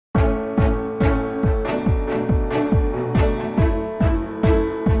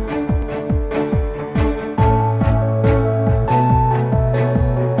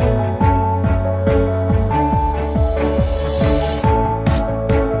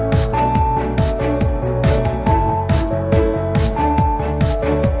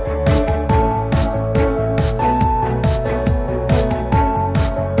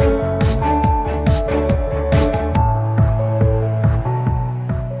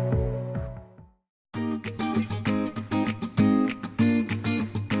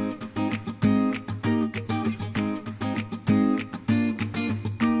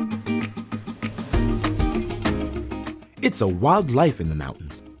It's a wild life in the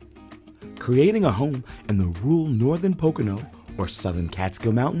mountains. Creating a home in the rural northern Pocono or southern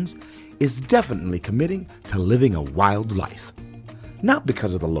Catskill Mountains is definitely committing to living a wild life. Not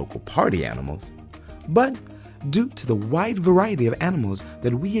because of the local party animals, but due to the wide variety of animals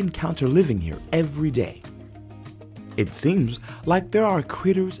that we encounter living here every day. It seems like there are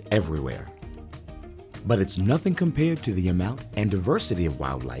critters everywhere, but it's nothing compared to the amount and diversity of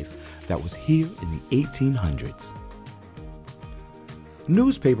wildlife that was here in the 1800s.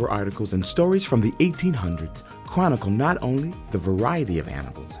 Newspaper articles and stories from the 1800s chronicle not only the variety of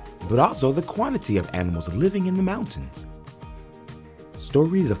animals, but also the quantity of animals living in the mountains.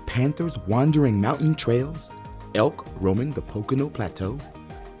 Stories of panthers wandering mountain trails, elk roaming the Pocono Plateau,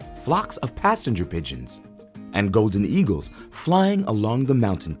 flocks of passenger pigeons, and golden eagles flying along the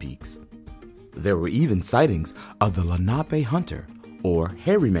mountain peaks. There were even sightings of the Lenape hunter, or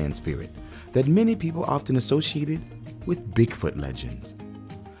hairy man spirit, that many people often associated with Bigfoot legends.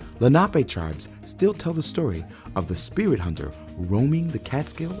 Lenape tribes still tell the story of the spirit hunter roaming the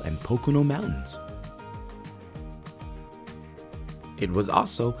Catskill and Pocono Mountains. It was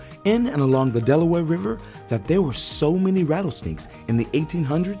also in and along the Delaware River that there were so many rattlesnakes in the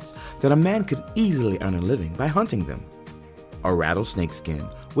 1800s that a man could easily earn a living by hunting them. A rattlesnake skin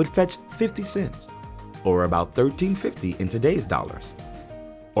would fetch 50 cents, or about $13.50 in today's dollars.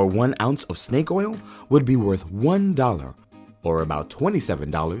 Or 1 ounce of snake oil would be worth $1, or about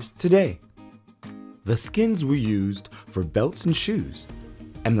 $27 today. The skins were used for belts and shoes,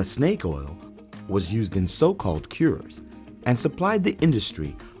 and the snake oil was used in so-called cures and supplied the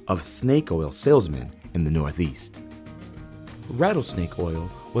industry of snake oil salesmen in the Northeast. Rattlesnake oil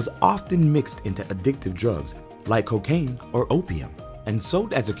was often mixed into addictive drugs like cocaine or opium and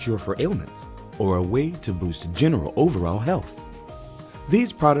sold as a cure for ailments or a way to boost general overall health.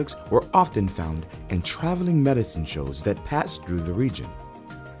 These products were often found in traveling medicine shows that passed through the region.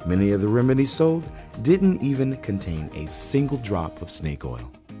 Many of the remedies sold didn't even contain a single drop of snake oil.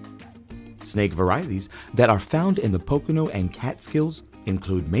 Snake varieties that are found in the Pocono and Catskills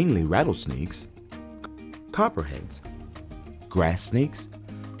include mainly rattlesnakes, copperheads, grass snakes,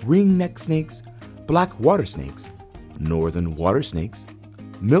 ringneck snakes, black water snakes, northern water snakes,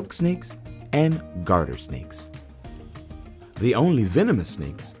 milk snakes, and garter snakes. The only venomous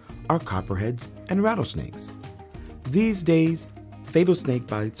snakes are copperheads and rattlesnakes. These days, fatal snake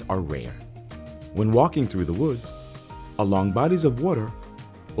bites are rare. When walking through the woods, along bodies of water,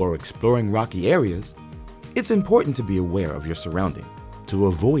 or exploring rocky areas, it's important to be aware of your surroundings to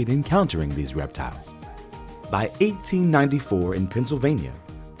avoid encountering these reptiles. By 1894 in Pennsylvania,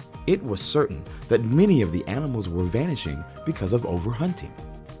 it was certain that many of the animals were vanishing because of overhunting.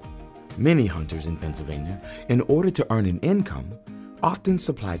 Many hunters in Pennsylvania, in order to earn an income, often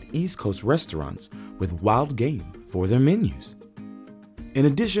supplied East Coast restaurants with wild game for their menus. In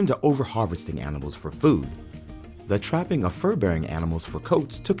addition to overharvesting animals for food, the trapping of fur-bearing animals for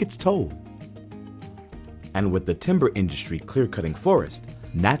coats took its toll. And with the timber industry clear-cutting forest,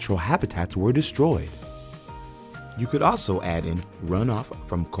 natural habitats were destroyed. You could also add in runoff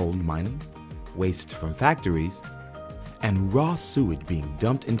from coal mining, waste from factories, and raw sewage being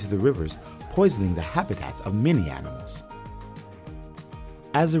dumped into the rivers, poisoning the habitats of many animals.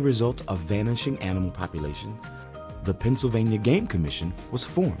 As a result of vanishing animal populations, the Pennsylvania Game Commission was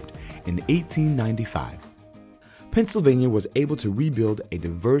formed in 1895. Pennsylvania was able to rebuild a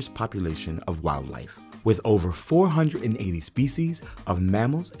diverse population of wildlife, with over 480 species of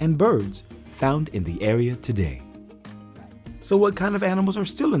mammals and birds found in the area today. So what kind of animals are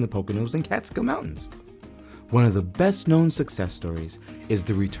still in the Poconos and Catskill Mountains? One of the best-known success stories is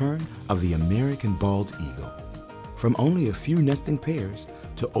the return of the American bald eagle, from only a few nesting pairs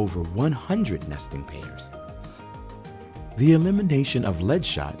to over 100 nesting pairs. The elimination of lead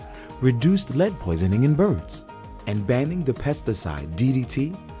shot reduced lead poisoning in birds, and banning the pesticide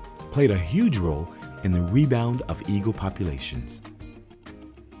DDT played a huge role in the rebound of eagle populations.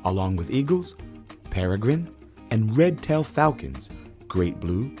 Along with eagles, peregrine, and red-tailed falcons, great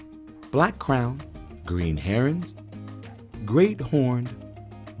blue, black crown, green herons, great horned,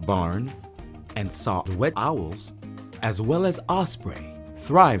 barn, and saw-whet owls, as well as osprey,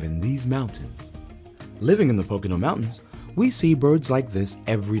 thrive in these mountains. Living in the Pocono Mountains, we see birds like this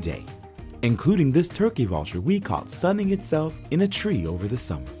every day, including this turkey vulture we caught sunning itself in a tree over the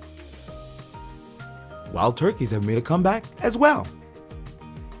summer. Wild turkeys have made a comeback as well.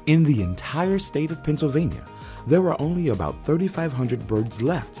 In the entire state of Pennsylvania, there were only about 3,500 birds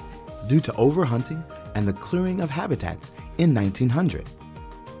left due to overhunting and the clearing of habitats in 1900.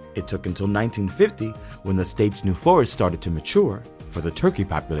 It took until 1950, when the state's new forest started to mature, for the turkey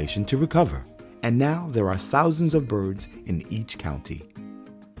population to recover, and now there are thousands of birds in each county.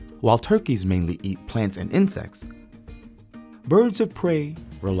 While turkeys mainly eat plants and insects, birds of prey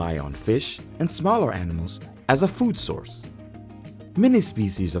rely on fish and smaller animals as a food source. Many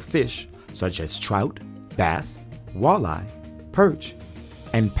species of fish, such as trout, bass, walleye, perch,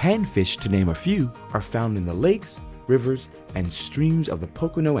 and panfish, to name a few, are found in the lakes, rivers, and streams of the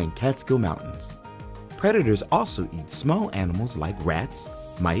Pocono and Catskill Mountains. Predators also eat small animals like rats,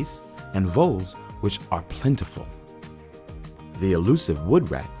 mice, and voles, which are plentiful. The elusive wood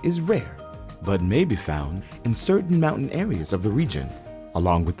rat is rare, but may be found in certain mountain areas of the region,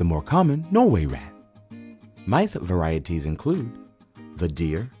 along with the more common Norway rat. Mice varieties include the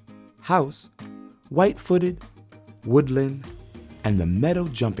deer, house, white-footed, woodland, and the meadow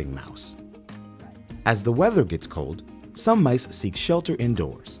jumping mouse. As the weather gets cold, some mice seek shelter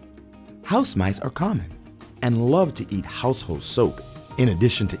indoors. House mice are common and love to eat household soap, in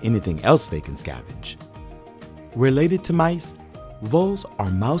addition to anything else they can scavenge. Related to mice, voles are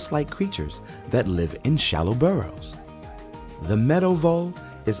mouse-like creatures that live in shallow burrows. The meadow vole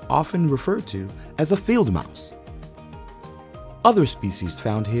is often referred to as a field mouse. Other species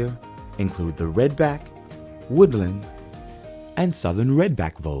found here include the redback, woodland, and southern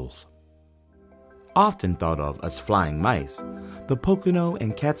redback voles. Often thought of as flying mice, the Pocono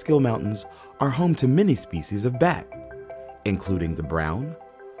and Catskill Mountains are home to many species of bat, including the brown,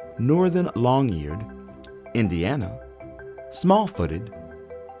 northern long-eared, Indiana, small-footed,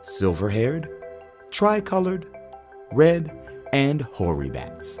 silver-haired, tricolored, red, and hoary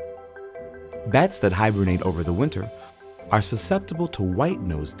bats. Bats that hibernate over the winter are susceptible to white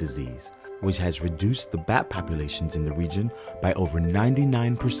nose disease, which has reduced the bat populations in the region by over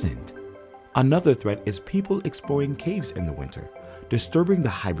 99%. Another threat is people exploring caves in the winter, disturbing the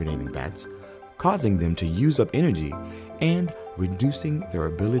hibernating bats, causing them to use up energy and reducing their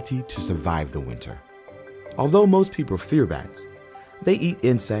ability to survive the winter. Although most people fear bats, they eat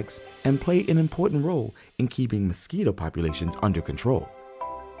insects and play an important role in keeping mosquito populations under control.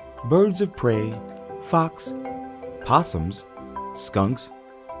 Birds of prey, fox, possums, skunks,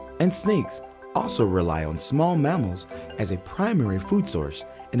 and snakes also rely on small mammals as a primary food source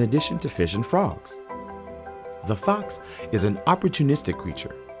in addition to fish and frogs. The fox is an opportunistic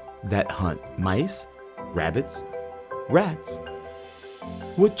creature that hunt mice, rabbits, rats,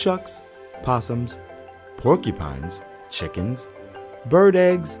 woodchucks, possums, porcupines, chickens, bird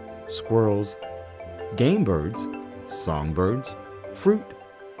eggs, squirrels, game birds, songbirds, fruit,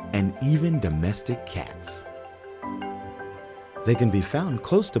 and even domestic cats. They can be found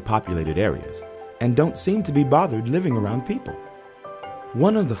close to populated areas and don't seem to be bothered living around people.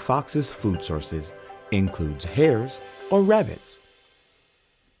 One of the fox's food sources includes hares or rabbits.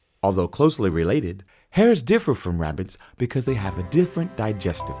 Although closely related, hares differ from rabbits because they have a different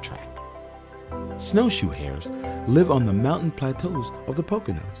digestive tract. Snowshoe hares live on the mountain plateaus of the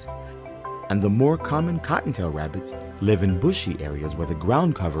Poconos, and the more common cottontail rabbits live in bushy areas where the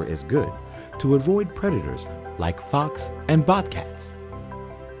ground cover is good to avoid predators like fox and bobcats.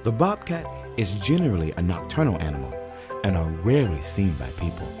 The bobcat is generally a nocturnal animal and are rarely seen by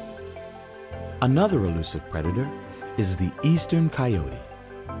people. Another elusive predator is the eastern coyote.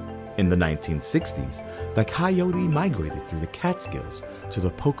 In the 1960s, the coyote migrated through the Catskills to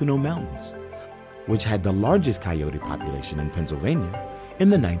the Pocono Mountains, which had the largest coyote population in Pennsylvania in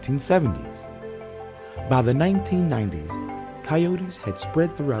the 1970s. By the 1990s, coyotes had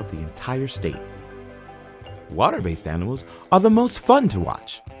spread throughout the entire state. Water-based animals are the most fun to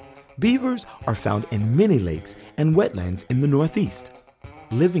watch. Beavers are found in many lakes and wetlands in the Northeast.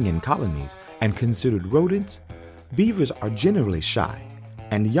 Living in colonies and considered rodents, beavers are generally shy,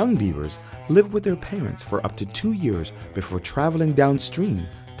 and young beavers live with their parents for up to 2 years before traveling downstream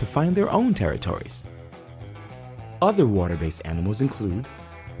to find their own territories. Other water-based animals include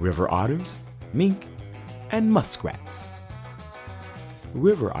river otters, mink, and muskrats.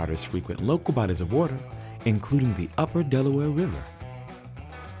 River otters frequent local bodies of water, including the upper Delaware River.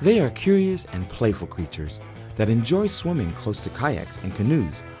 They are curious and playful creatures that enjoy swimming close to kayaks and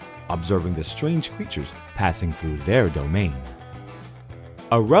canoes, observing the strange creatures passing through their domain.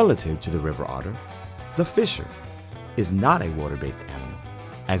 A relative to the river otter, the fisher, is not a water-based animal,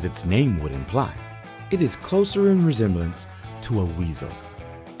 as its name would imply. It is closer in resemblance to a weasel,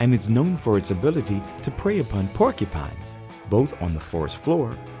 and is known for its ability to prey upon porcupines, both on the forest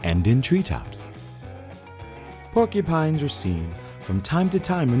floor and in treetops. Porcupines are seen from time to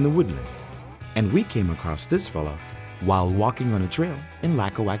time in the woodlands, and we came across this fellow while walking on a trail in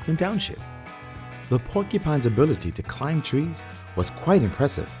Lackawaxen Township. The porcupine's ability to climb trees was quite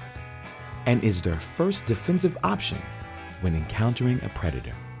impressive, and is their first defensive option when encountering a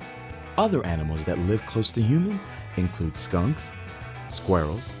predator. Other animals that live close to humans include skunks,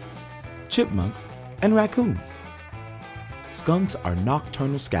 squirrels, chipmunks, and raccoons. Skunks are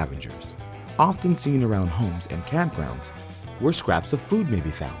nocturnal scavengers, often seen around homes and campgrounds where scraps of food may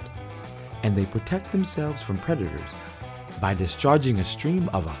be found, and they protect themselves from predators by discharging a stream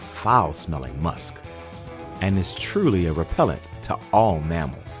of a foul-smelling musk, and is truly a repellent to all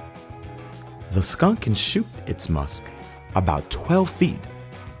mammals. The skunk can shoot its musk about 12 feet,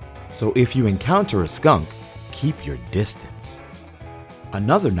 so if you encounter a skunk, keep your distance.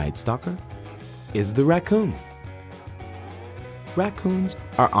 Another night stalker is the raccoon. Raccoons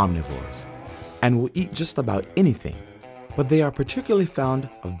are omnivores and will eat just about anything, but they are particularly fond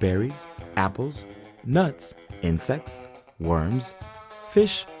of berries, apples, nuts, insects, worms,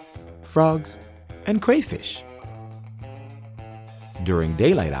 fish, frogs, and crayfish. During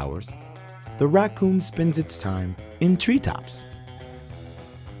daylight hours, the raccoon spends its time in treetops.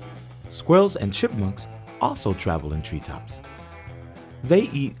 Squirrels and chipmunks also travel in treetops. They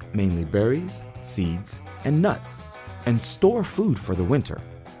eat mainly berries, seeds, and nuts, and store food for the winter.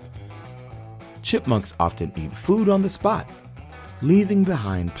 Chipmunks often eat food on the spot, leaving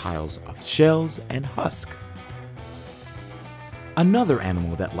behind piles of shells and husk. Another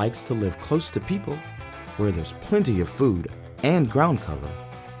animal that likes to live close to people, where there's plenty of food and ground cover,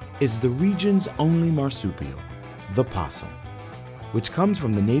 is the region's only marsupial, the possum, which comes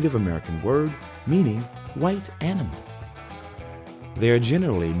from the Native American word meaning white animal. They are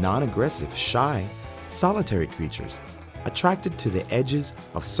generally non-aggressive, shy, solitary creatures attracted to the edges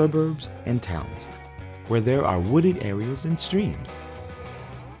of suburbs and towns, where there are wooded areas and streams.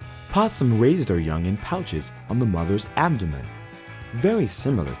 Possum raise their young in pouches on the mother's abdomen, very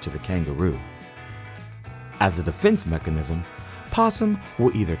similar to the kangaroo. As a defense mechanism, possum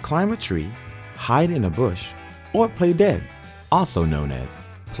will either climb a tree, hide in a bush, or play dead, also known as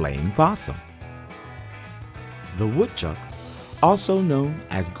playing possum. The woodchuck, also known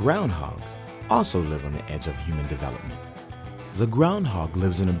as groundhogs, also live on the edge of human development. The groundhog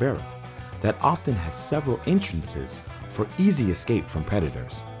lives in a burrow that often has several entrances for easy escape from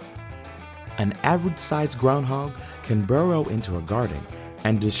predators. An average-sized groundhog can burrow into a garden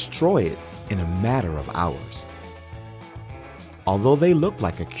and destroy it in a matter of hours. Although they look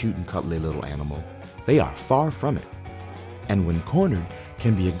like a cute and cuddly little animal, they are far from it, and when cornered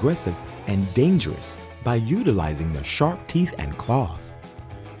can be aggressive and dangerous by utilizing their sharp teeth and claws.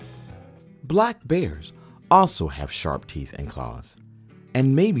 Black bears also have sharp teeth and claws,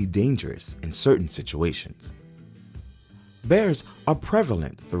 and may be dangerous in certain situations. Bears are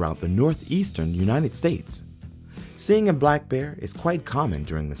prevalent throughout the northeastern United States. Seeing a black bear is quite common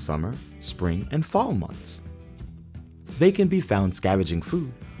during the summer, spring, and fall months. They can be found scavenging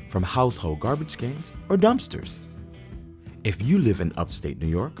food from household garbage cans or dumpsters. If you live in upstate New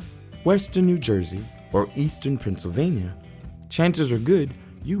York, western New Jersey, or eastern Pennsylvania, chances are good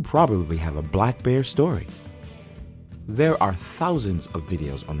you probably have a black bear story. There are thousands of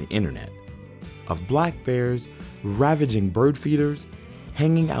videos on the internet of black bears ravaging bird feeders,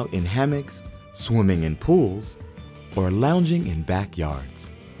 hanging out in hammocks, swimming in pools, or lounging in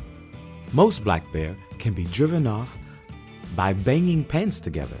backyards. Most black bear can be driven off by banging pants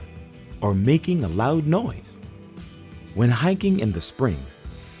together or making a loud noise. When hiking in the spring,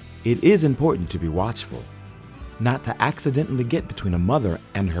 it is important to be watchful, not to accidentally get between a mother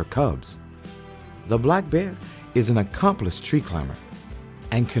and her cubs. The black bear is an accomplished tree climber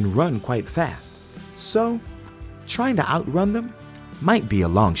and can run quite fast, so trying to outrun them might be a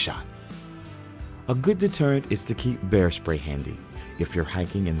long shot. A good deterrent is to keep bear spray handy if you're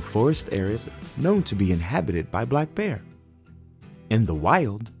hiking in forest areas known to be inhabited by black bear. In the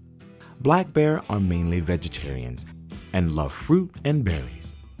wild, black bear are mainly vegetarians and love fruit and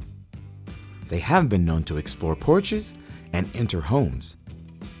berries. They have been known to explore porches and enter homes.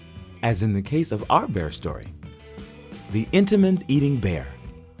 As in the case of our bear story, the Entenmann's eating bear.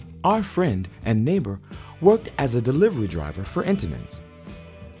 Our friend and neighbor worked as a delivery driver for Entenmann's,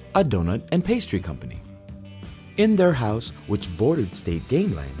 a donut and pastry company. In their house, which bordered state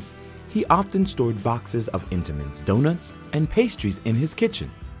game lands, he often stored boxes of Entenmann's donuts and pastries in his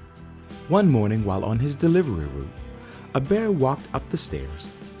kitchen. One morning while on his delivery route, a bear walked up the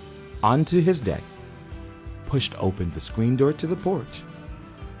stairs, onto his deck, pushed open the screen door to the porch,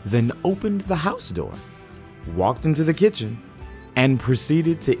 then opened the house door, walked into the kitchen, and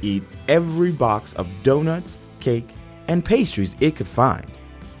proceeded to eat every box of donuts, cake, and pastries it could find.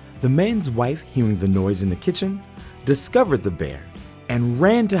 The man's wife, hearing the noise in the kitchen, discovered the bear and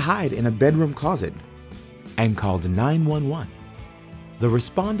ran to hide in a bedroom closet and called 911. The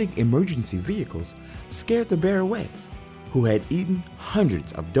responding emergency vehicles scared the bear away, who had eaten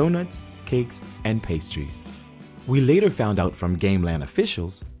hundreds of donuts, cakes, and pastries. We later found out from game land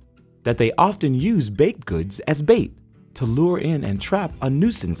officials that they often use baked goods as bait to lure in and trap a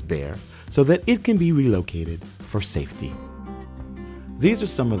nuisance bear so that it can be relocated for safety. These are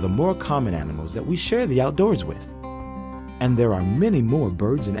some of the more common animals that we share the outdoors with. And there are many more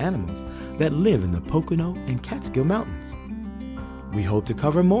birds and animals that live in the Pocono and Catskill Mountains. We hope to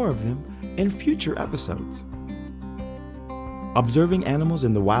cover more of them in future episodes. Observing animals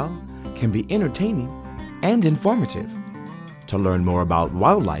in the wild can be entertaining and informative. To learn more about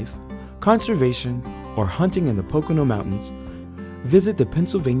wildlife, conservation, or hunting in the Pocono Mountains, visit the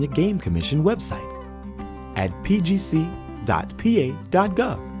Pennsylvania Game Commission website at pgc.pa.gov.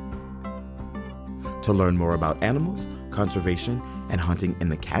 To learn more about animals, conservation, and hunting in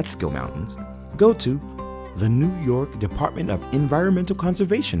the Catskill Mountains, go to the New York Department of Environmental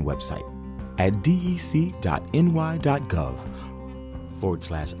Conservation website at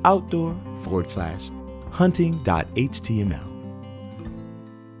dec.ny.gov/outdoor/hunting.html.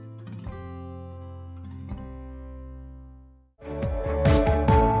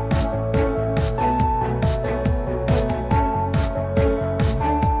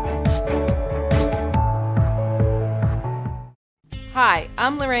 Hi,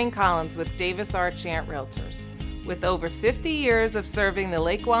 I'm Lorraine Collins with Davis R. Chant Realtors. With over 50 years of serving the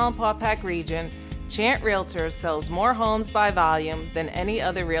Lake Wallenpaupack region, Chant Realtors sells more homes by volume than any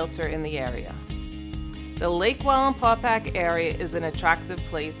other realtor in the area. The Lake Wallenpaupack area is an attractive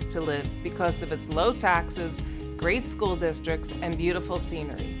place to live because of its low taxes, great school districts, and beautiful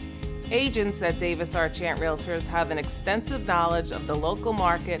scenery. Agents at Davis R. Chant Realtors have an extensive knowledge of the local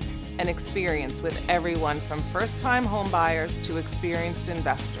market and experience with everyone from first-time home buyers to experienced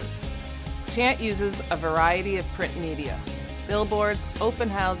investors. Chant uses a variety of print media, billboards, open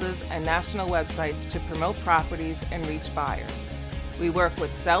houses, and national websites to promote properties and reach buyers. We work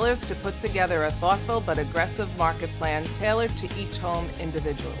with sellers to put together a thoughtful but aggressive market plan tailored to each home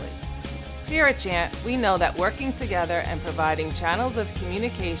individually. Here at Chant, we know that working together and providing channels of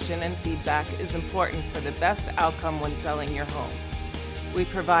communication and feedback is important for the best outcome when selling your home. We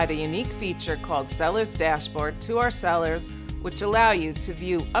provide a unique feature called Seller's Dashboard to our sellers, which allow you to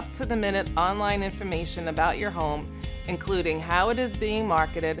view up-to-the-minute online information about your home, including how it is being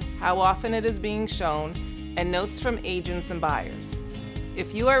marketed, how often it is being shown, and notes from agents and buyers.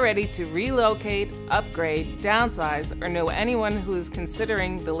 If you are ready to relocate, upgrade, downsize, or know anyone who is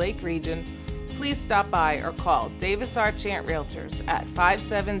considering the Lake region, please stop by or call Davis R. Chant Realtors at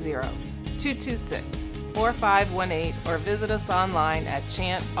 570-226-4518 or visit us online at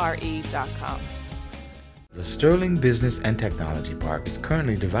chantre.com. The Sterling Business and Technology Park is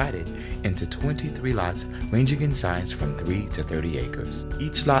currently divided into 23 lots ranging in size from 3 to 30 acres.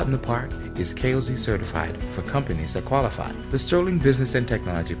 Each lot in the park is KOZ certified for companies that qualify. The Sterling Business and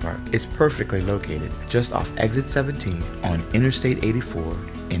Technology Park is perfectly located just off Exit 17 on Interstate 84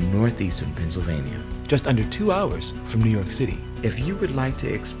 in northeastern Pennsylvania, just under 2 hours from New York City. If you would like to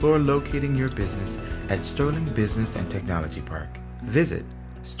explore locating your business at Sterling Business and Technology Park, visit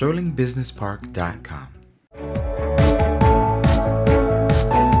sterlingbusinesspark.com.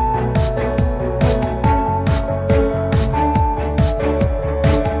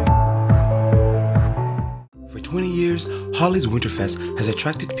 For 20 years, Hawley's Winterfest has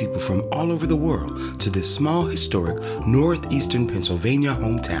attracted people from all over the world to this small, historic, northeastern Pennsylvania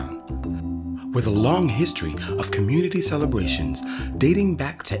hometown. With a long history of community celebrations dating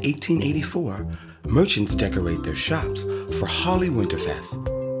back to 1884, merchants decorate their shops for Hawley Winterfest,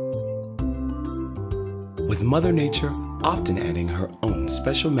 with Mother Nature often adding her own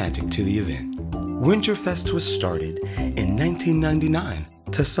special magic to the event. Winterfest was started in 1999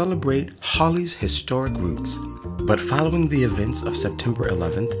 to celebrate Hawley's historic roots, but following the events of September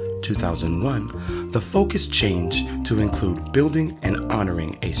 11th, 2001, the focus changed to include building and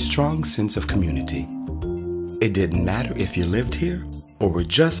honoring a strong sense of community. It didn't matter if you lived here or were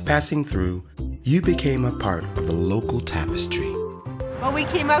just passing through, you became a part of the local tapestry. Well, we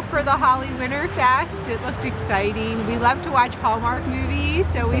came up for the Hawley Winterfest. It looked exciting. We love to watch Hallmark movies,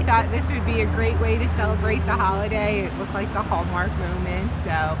 so we thought this would be a great way to celebrate the holiday. It looked like the Hallmark moment,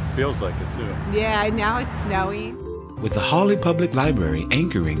 so. Feels like it too. Yeah, now it's snowing. With the Hawley Public Library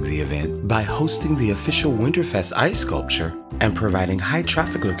anchoring the event by hosting the official Winterfest ice sculpture and providing high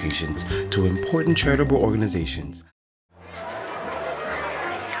traffic locations to important charitable organizations.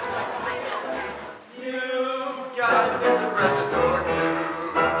 You've got to get a present or two.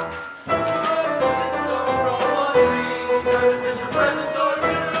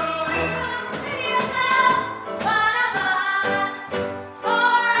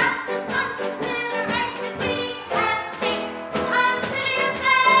 Take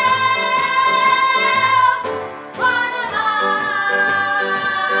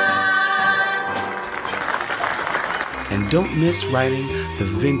And don't miss riding the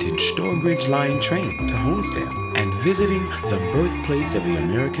vintage Stourbridge Line train to Honesdale and visiting the birthplace of the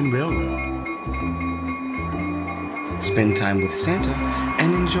American Railroad. Spend time with Santa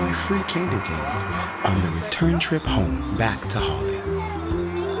and enjoy free candy canes on the return trip home back to Hawley.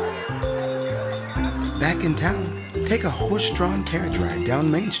 Back in town, take a horse-drawn carriage ride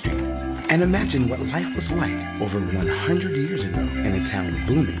down Main Street and imagine what life was like over 100 years ago in a town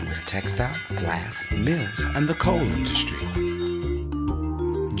booming with textile, glass, mills, and the coal industry.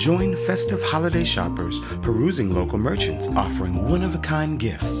 Join festive holiday shoppers perusing local merchants offering one-of-a-kind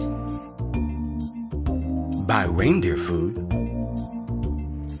gifts. Buy reindeer food,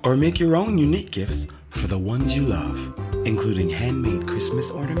 or make your own unique gifts for the ones you love, including handmade Christmas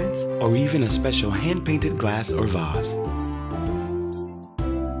ornaments or even a special hand-painted glass or vase.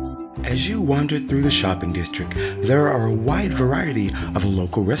 As you wander through the shopping district, there are a wide variety of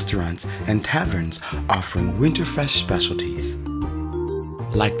local restaurants and taverns offering Winterfest specialties,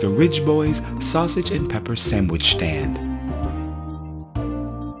 like the Ridge Boys Sausage and Pepper Sandwich Stand.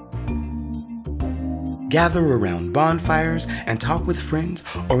 Gather around bonfires and talk with friends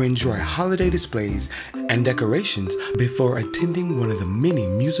or enjoy holiday displays and decorations before attending one of the many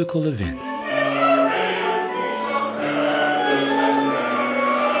musical events.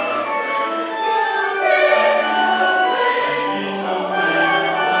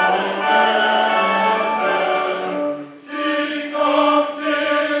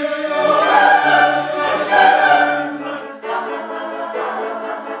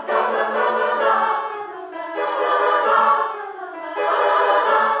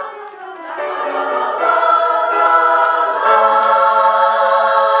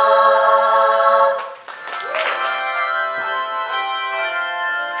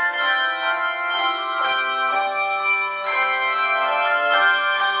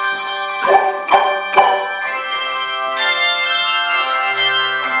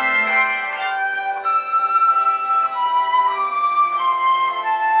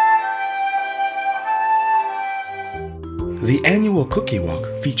 The annual Cookie Walk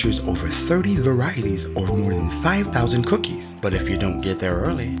features over 30 varieties or more than 5,000 cookies. But if you don't get there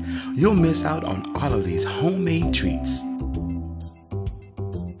early, you'll miss out on all of these homemade treats.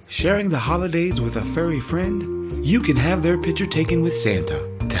 Sharing the holidays with a furry friend, you can have their picture taken with Santa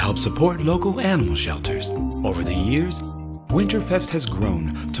to help support local animal shelters. Over the years, Winterfest has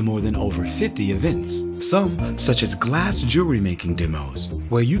grown to more than over 50 events, some such as glass jewelry making demos,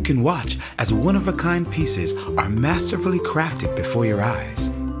 where you can watch as one-of-a-kind pieces are masterfully crafted before your eyes.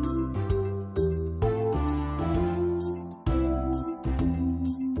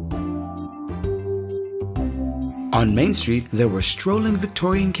 On Main Street, there were strolling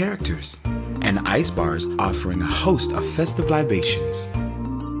Victorian characters and ice bars offering a host of festive libations.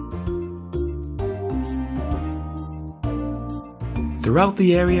 Throughout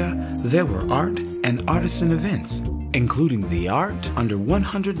the area, there were art and artisan events, including the Art Under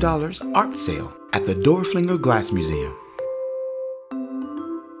 $100 art sale at the Dorflinger Glass Museum.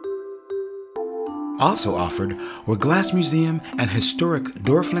 Also offered were glass museum and historic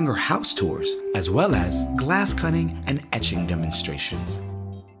Dorflinger house tours, as well as glass cutting and etching demonstrations.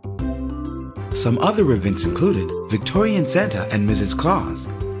 Some other events included Victorian Santa and Mrs. Claus,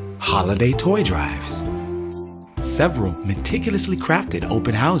 holiday toy drives, several meticulously crafted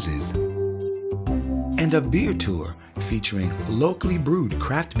open houses, and a beer tour featuring locally brewed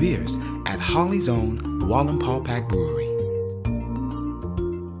craft beers at Hawley's own Wallenpaupack Brewery.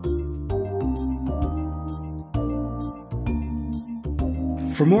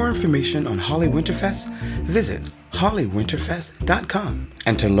 For more information on Hawley Winterfest, visit hawleywinterfest.com.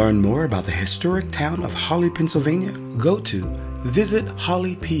 And to learn more about the historic town of Hawley, Pennsylvania, go to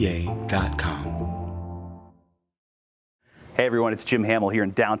visithawleypa.com. Hey everyone, it's Jim Hamill here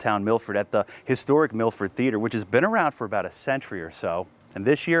in downtown Milford at the historic Milford Theater, which has been around for about a century or so, and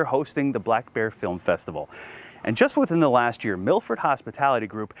this year hosting the Black Bear Film Festival. And just within the last year, Milford Hospitality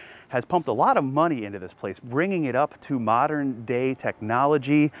Group has pumped a lot of money into this place, bringing it up to modern day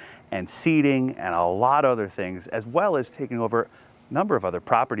technology and seating and a lot of other things, as well as taking over a number of other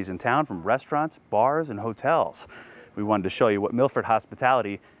properties in town from restaurants, bars, and hotels. We wanted to show you what Milford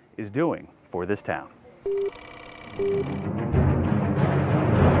Hospitality is doing for this town.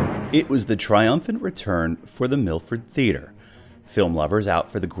 It was the triumphant return for the Milford Theater. Film lovers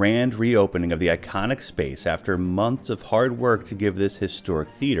out for the grand reopening of the iconic space after months of hard work to give this historic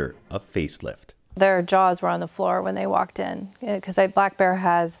theater a facelift. Their jaws were on the floor when they walked in, because Black Bear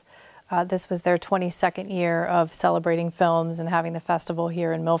has, this was their 22nd year of celebrating films and having the festival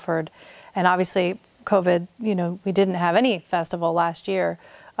here in Milford. And obviously COVID, we didn't have any festival last year.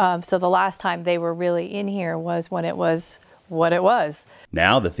 So the last time they were really in here was when it was what it was.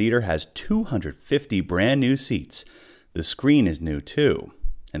 Now the theater has 250 brand new seats. The screen is new too,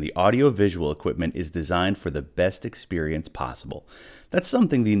 and the audio-visual equipment is designed for the best experience possible. That's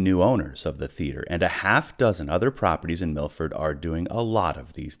something the new owners of the theater and a half dozen other properties in Milford are doing a lot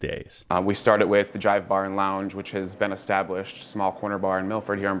of these days. We started with the Jive Bar and Lounge, which has been established, small corner bar in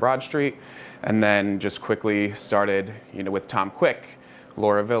Milford here on Broad Street, and then just quickly started, with Tom Quick,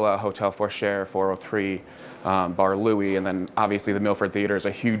 Laura Villa, Hotel Forshare, 403, Bar Louie, and then obviously the Milford Theater is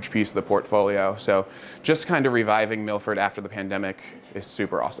a huge piece of the portfolio. So just kind of reviving Milford after the pandemic is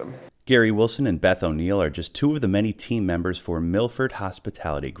super awesome. Gary Wilson and Beth O'Neill are just two of the many team members for Milford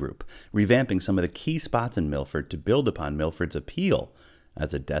Hospitality Group, revamping some of the key spots in Milford to build upon Milford's appeal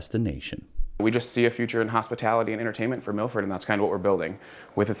as a destination. We just see a future in hospitality and entertainment for Milford, and that's kind of what we're building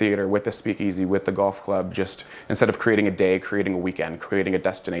with the theater, with the speakeasy, with the golf club. Just instead of creating a day, creating a weekend, creating a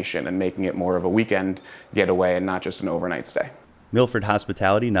destination, and making it more of a weekend getaway and not just an overnight stay. Milford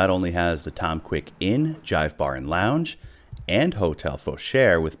Hospitality not only has the Tom Quick Inn, Jive Bar and Lounge, and Hotel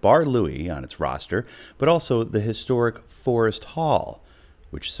Forshare with Bar Louie on its roster, but also the historic Forest Hall,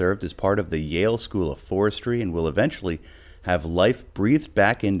 which served as part of the Yale School of Forestry and will eventually have life breathed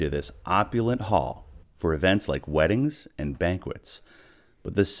back into this opulent hall for events like weddings and banquets.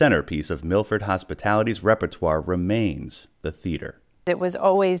 But the centerpiece of Milford Hospitality's repertoire remains the theater. It was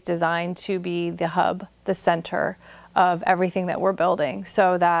always designed to be the hub, the center of everything that we're building,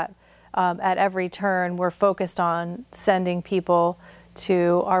 so that at every turn we're focused on sending people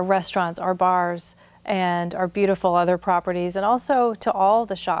to our restaurants, our bars, and our beautiful other properties, and also to all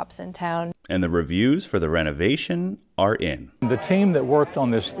the shops in town. And the reviews for the renovation are in. The team that worked on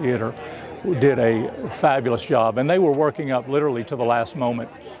this theater did a fabulous job, and they were working up literally to the last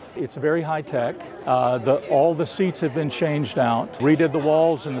moment. It's very high tech. All the seats have been changed out. Redid the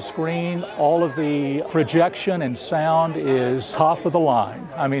walls and the screen. All of the projection and sound is top of the line.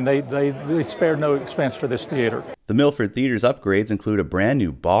 I mean, they spared no expense for this theater. The Milford Theater's upgrades include a brand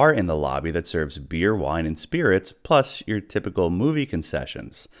new bar in the lobby that serves beer, wine, and spirits, plus your typical movie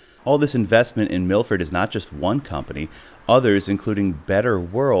concessions. All this investment in Milford is not just one company. Others, including Better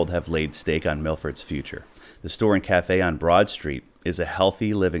World, have laid stake on Milford's future. The store and cafe on Broad Street is a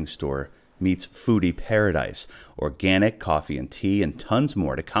healthy living store meets foodie paradise, organic coffee and tea, and tons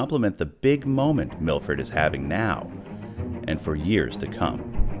more to complement the big moment Milford is having now and for years to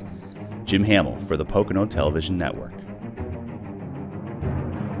come. Jim Hamill for the Pocono Television Network.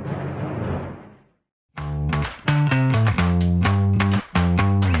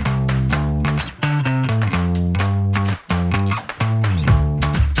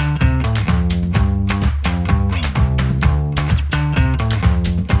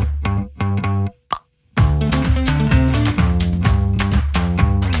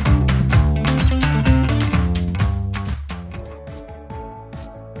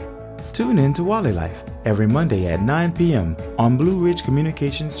 Tune in to Wally Life every Monday at 9 p.m. on Blue Ridge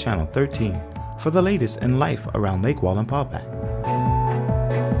Communications Channel 13 for the latest in life around Lake Wallenpaupack.